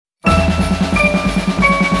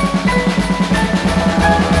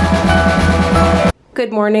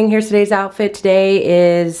Good morning. Here's today's outfit.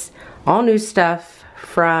 Today is all new stuff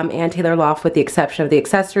from Ann Taylor Loft with the exception of the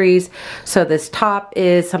accessories. So this top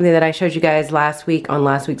is something that I showed you guys last week on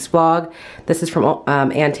last week's vlog. This is from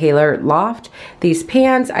Ann Taylor Loft. These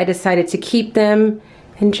pants, I decided to keep them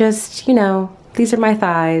and just, you know, these are my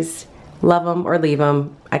thighs. Love them or leave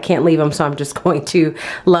them. I can't leave them, so I'm just going to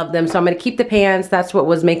love them. So I'm going to keep the pants. That's what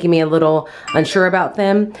was making me a little unsure about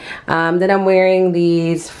them. Then I'm wearing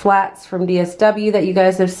these flats from DSW that you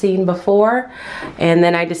guys have seen before. And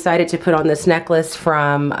then I decided to put on this necklace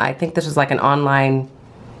from, I think this was like an online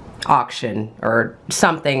auction or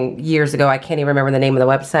something years ago. I can't even remember the name of the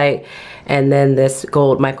website. And then this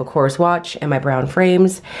gold Michael Kors watch and my brown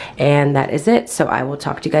frames. And that is it. So I will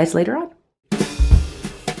talk to you guys later on.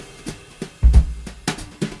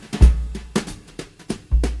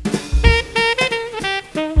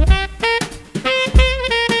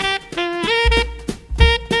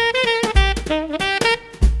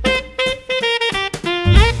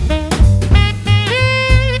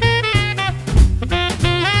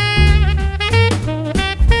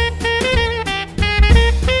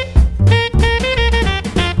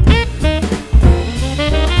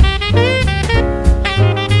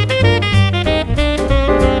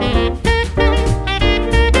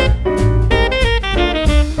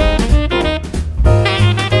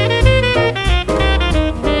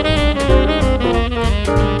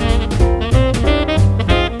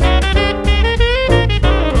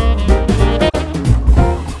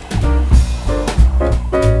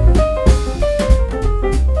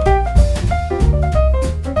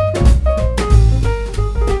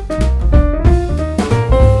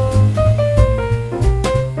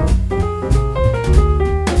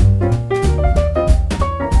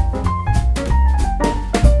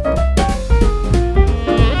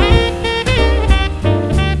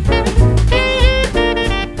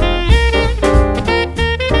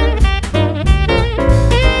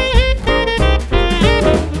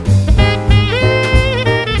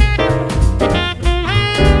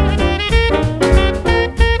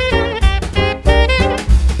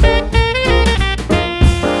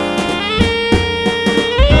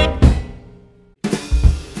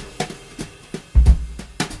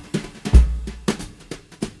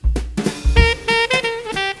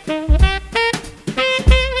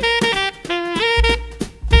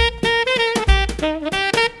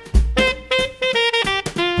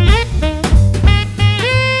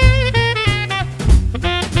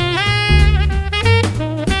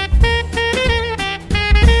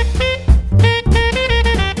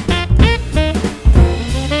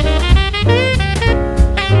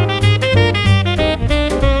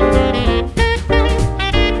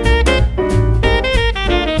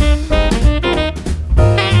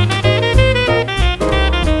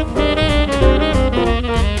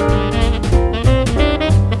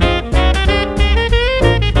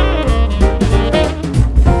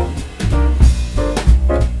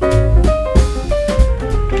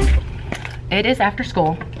 It is after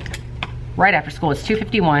school, right after school. It's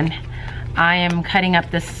 2:51. I am cutting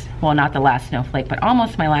up this, well, not the last snowflake, but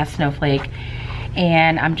almost my last snowflake.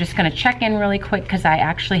 And I'm just gonna check in really quick because I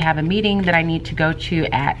actually have a meeting that I need to go to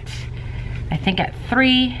at, I think at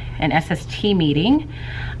 3, an SST meeting.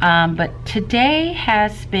 But today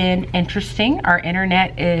has been interesting. Our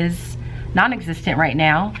internet is non-existent right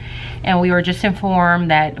now. And we were just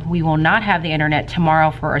informed that we will not have the internet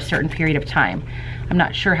tomorrow for a certain period of time. I'm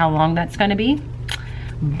not sure how long that's gonna be,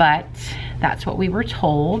 but that's what we were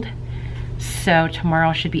told. So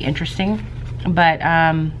tomorrow should be interesting. But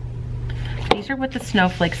these are what the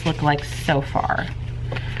snowflakes look like so far.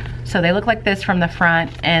 So they look like this from the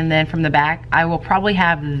front, and then from the back, I will probably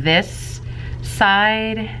have this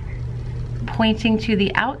side pointing to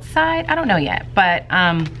the outside. I don't know yet, but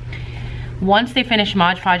once they finish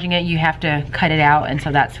Mod Podging it, you have to cut it out, and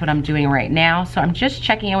so that's what I'm doing right now. So I'm just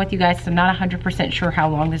checking in with you guys. So I'm not 100% sure how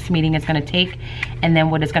long this meeting is gonna take and then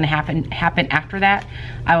what is gonna happen after that.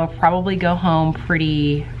 I will probably go home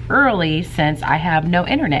pretty early since I have no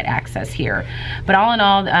internet access here. But all in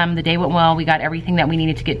all, the day went well. We got everything that we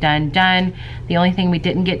needed to get done. The only thing we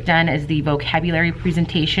didn't get done is the vocabulary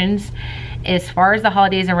presentations. As far as the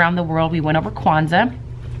holidays around the world, we went over Kwanzaa.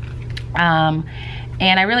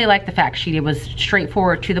 And I really liked the fact sheet. It was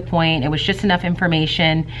straightforward, to the point. It was just enough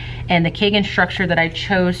information. And the Kagan structure that I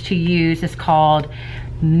chose to use is called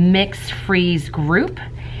Mix Freeze Group.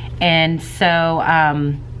 And so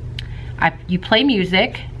you play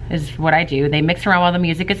music, is what I do. They mix around while the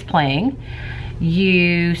music is playing.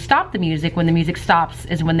 You stop the music. When the music stops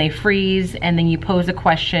is when they freeze, and then you pose a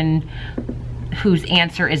question whose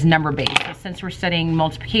answer is number based. So since we're studying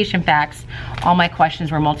multiplication facts, all my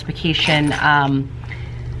questions were multiplication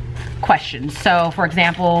questions. So for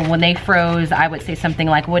example, when they froze, I would say something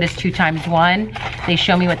like, what is 2 times 1? They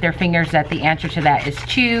show me with their fingers that the answer to that is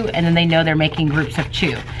 2, and then they know they're making groups of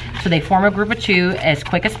 2. So they form a group of 2 as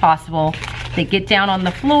quick as possible. They get down on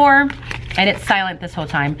the floor, and it's silent this whole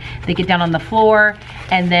time. They get down on the floor,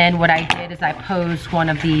 and then what I did is I posed one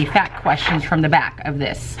of the fact questions from the back of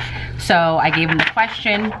this. So I gave them the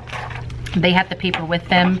question, they had the paper with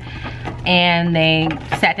them, and they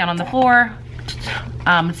sat down on the floor,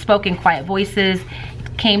 spoke in quiet voices,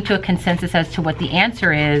 came to a consensus as to what the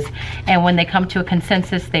answer is, and when they come to a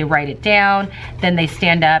consensus, they write it down, then they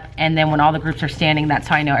stand up, and then when all the groups are standing, that's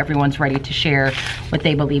how I know everyone's ready to share what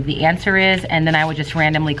they believe the answer is. And then I would just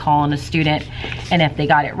randomly call on a student, and if they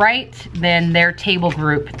got it right, then their table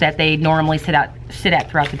group that they normally sit at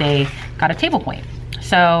throughout the day got a table point.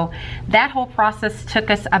 So that whole process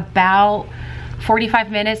took us about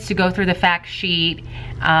 45 minutes to go through the fact sheet,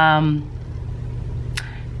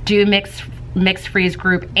 do mixed freeze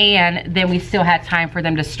group, and then we still had time for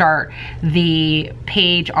them to start the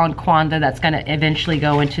page on Kwanzaa that's going to eventually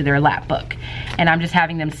go into their lap book. And I'm just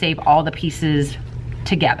having them save all the pieces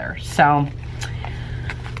together. So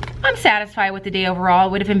I'm satisfied with the day overall.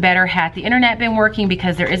 It would have been better had the internet been working,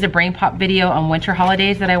 because there is a brain pop video on winter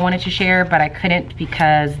holidays that I wanted to share, but I couldn't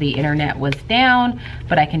because the internet was down.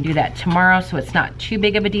 But I can do that tomorrow, so it's not too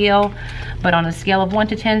big of a deal. But on a scale of 1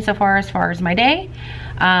 to 10 so far as my day,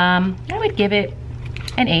 I would give it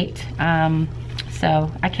an 8.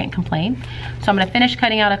 So I can't complain. So I'm gonna finish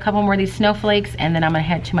cutting out a couple more of these snowflakes, and then I'm gonna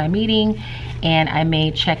head to my meeting, and I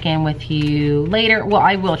may check in with you later. Well,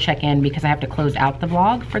 I will check in because I have to close out the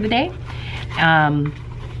vlog for the day.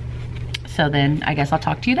 So then I guess I'll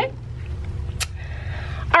talk to you then.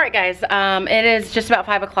 All right, guys, it is just about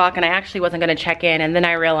 5 o'clock, and I actually wasn't gonna check in, and then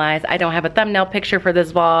I realized I don't have a thumbnail picture for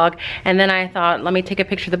this vlog, and then I thought, let me take a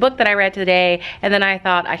picture of the book that I read today, and then I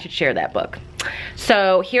thought I should share that book.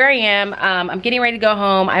 So here I am. I'm getting ready to go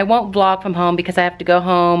home. I won't vlog from home because I have to go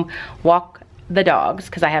home, walk the dogs,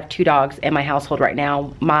 because I have 2 dogs in my household right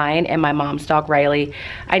now, mine and my mom's dog Riley.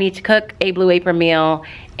 I need to cook a Blue Apron meal,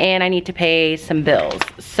 and I need to pay some bills.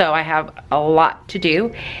 So I have a lot to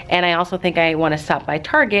do, and I also think I want to stop by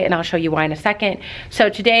Target, and I'll show you why in a second. So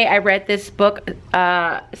today I read this book,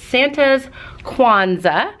 Santa's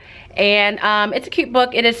Kwanzaa, and it's a cute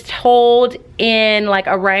book. It is told in like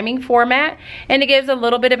a rhyming format, and it gives a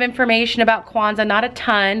little bit of information about Kwanzaa, not a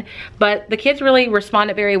ton, but the kids really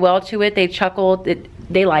responded very well to it. They chuckled,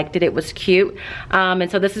 they liked it, it was cute. And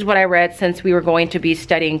so this is what I read since we were going to be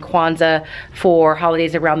studying Kwanzaa for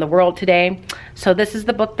holidays around the world today. So this is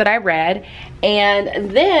the book that I read,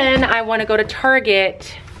 and then I want to go to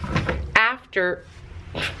Target after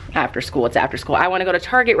school. It's after school. I want to go to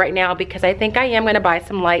Target right now because I think I am going to buy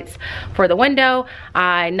some lights for the window.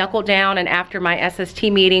 I knuckled down, and after my SST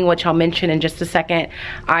meeting, which I'll mention in just a second,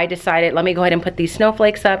 I decided let me go ahead and put these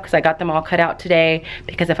snowflakes up because I got them all cut out today,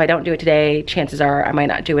 because if I don't do it today, chances are I might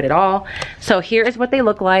not do it at all. So here is what they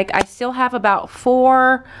look like. I still have about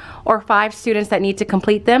 4 or 5 students that need to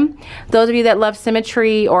complete them. Those of you that love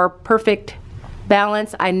symmetry or perfect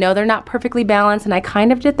balance, I know they're not perfectly balanced, and I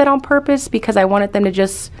kind of did that on purpose because I wanted them to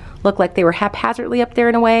just look like they were haphazardly up there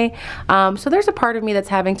in a way. So there's a part of me that's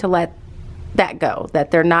having to let that go,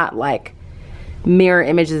 that they're not like mirror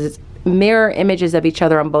images of each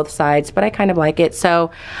other on both sides, but I kind of like it.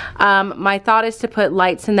 So my thought is to put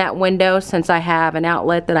lights in that window, since I have an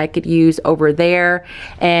outlet that I could use over there.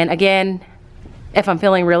 And again, if I'm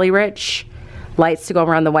feeling really rich, lights to go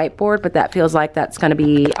around the whiteboard, but that feels like that's going to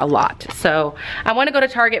be a lot. So I want to go to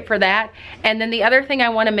Target for that. And then the other thing I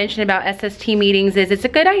want to mention about SST meetings is it's a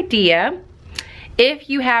good idea, if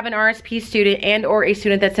you have an RSP student and or a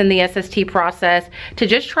student that's in the SST process, to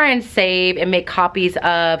just try and save and make copies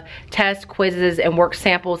of tests, quizzes, and work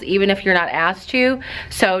samples, even if you're not asked to.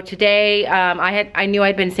 So today, I knew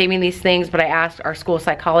I'd been saving these things, but I asked our school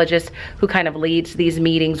psychologist, who kind of leads these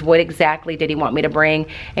meetings, what exactly did he want me to bring,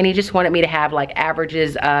 and he just wanted me to have like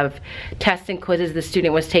averages of tests and quizzes the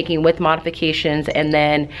student was taking with modifications, and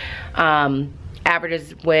then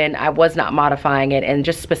averages when I was not modifying it, and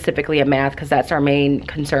just specifically in math, because that's our main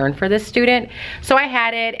concern for this student. So I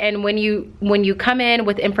had it, and when you come in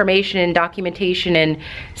with information and documentation and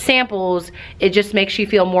samples, it just makes you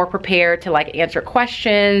feel more prepared to like answer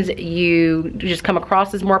questions. You just come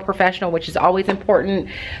across as more professional, which is always important.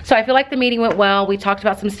 So I feel like the meeting went well. We talked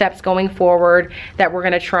about some steps going forward that we're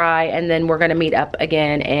gonna try, and then we're gonna meet up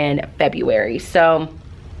again in February. So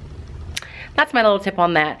that's my little tip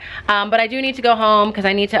on that. But I do need to go home because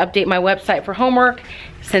I need to update my website for homework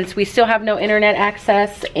since we still have no internet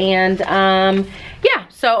access. And yeah,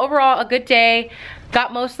 so overall a good day.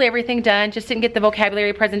 Got mostly everything done, just didn't get the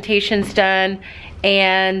vocabulary presentations done.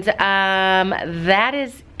 And that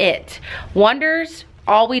is it. Wonders,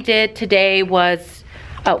 all we did today was,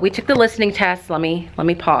 we took the listening test. Let me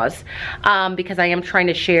pause, because I am trying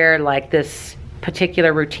to share like this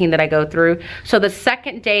particular routine that I go through. So the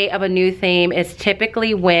second day of a new theme is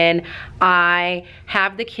typically when I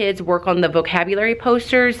have the kids work on the vocabulary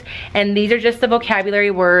posters, and these are just the vocabulary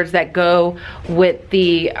words that go with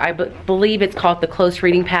the, I believe it's called the close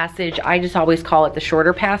reading passage. I just always call it the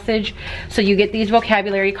shorter passage. So you get these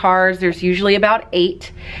vocabulary cards. There's usually about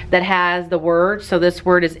 8 that has the word. So this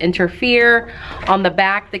word is interfere. On the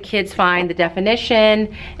back, the kids find the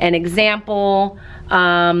definition, an example,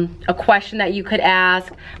 a question that you could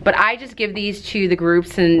ask, but I just give these to the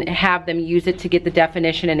groups and have them use it to get the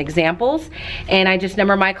definition and examples. And I just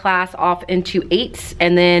number my class off into 8s,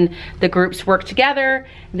 and then the groups work together.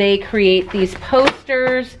 They create these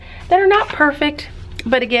posters that are not perfect,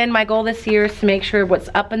 but again, my goal this year is to make sure what's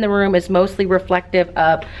up in the room is mostly reflective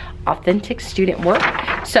of authentic student work.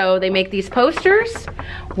 So they make these posters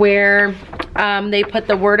where they put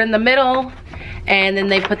the word in the middle, and then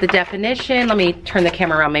they put the definition. Let me turn the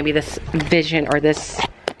camera around. Maybe this vision or this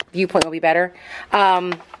viewpoint will be better.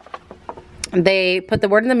 They put the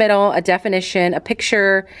word in the middle, a definition, a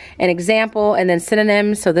picture, an example, and then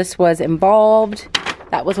synonyms. So this was involved.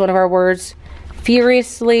 That was one of our words.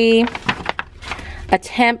 Furiously,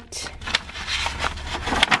 attempt,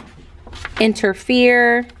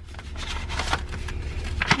 interfere,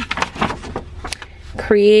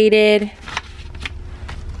 created,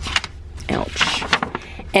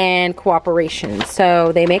 and cooperation.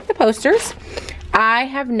 So they make the posters. I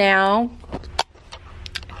have now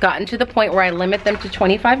gotten to the point where I limit them to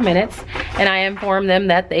 25 minutes, and I inform them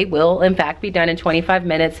that they will in fact be done in 25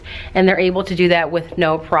 minutes, and they're able to do that with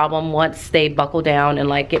no problem once they buckle down and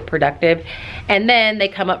like get productive. And then they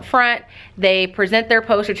come up front, they present their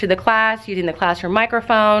poster to the class using the classroom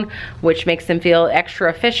microphone, which makes them feel extra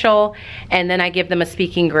official, and then I give them a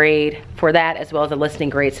speaking grade for that as well as a listening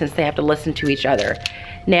grade since they have to listen to each other.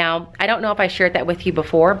 Now, I don't know if I shared that with you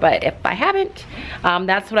before, but if I haven't,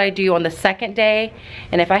 that's what I do on the second day.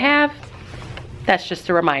 And if I have, that's just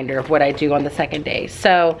a reminder of what I do on the second day.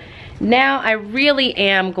 So now I really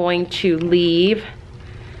am going to leave.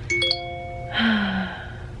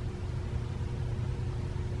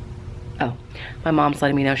 Oh, my mom's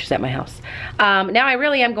letting me know she's at my house. Now I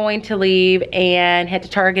really am going to leave and head to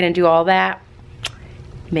Target and do all that.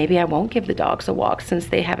 Maybe I won't give the dogs a walk since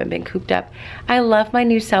they haven't been cooped up. I love my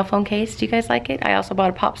new cell phone case. Do you guys like it? I also bought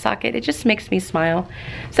a pop socket. It just makes me smile.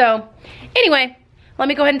 So anyway, let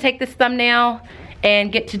me go ahead and take this thumbnail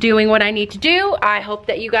and get to doing what I need to do. I hope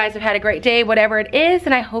that you guys have had a great day, whatever it is,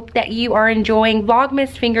 and I hope that you are enjoying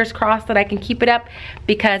Vlogmas. Fingers crossed that I can keep it up,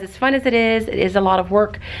 because as fun as it is a lot of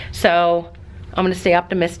work. So I'm gonna stay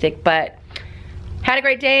optimistic, but had a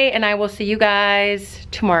great day, and I will see you guys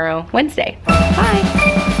tomorrow, Wednesday. Bye.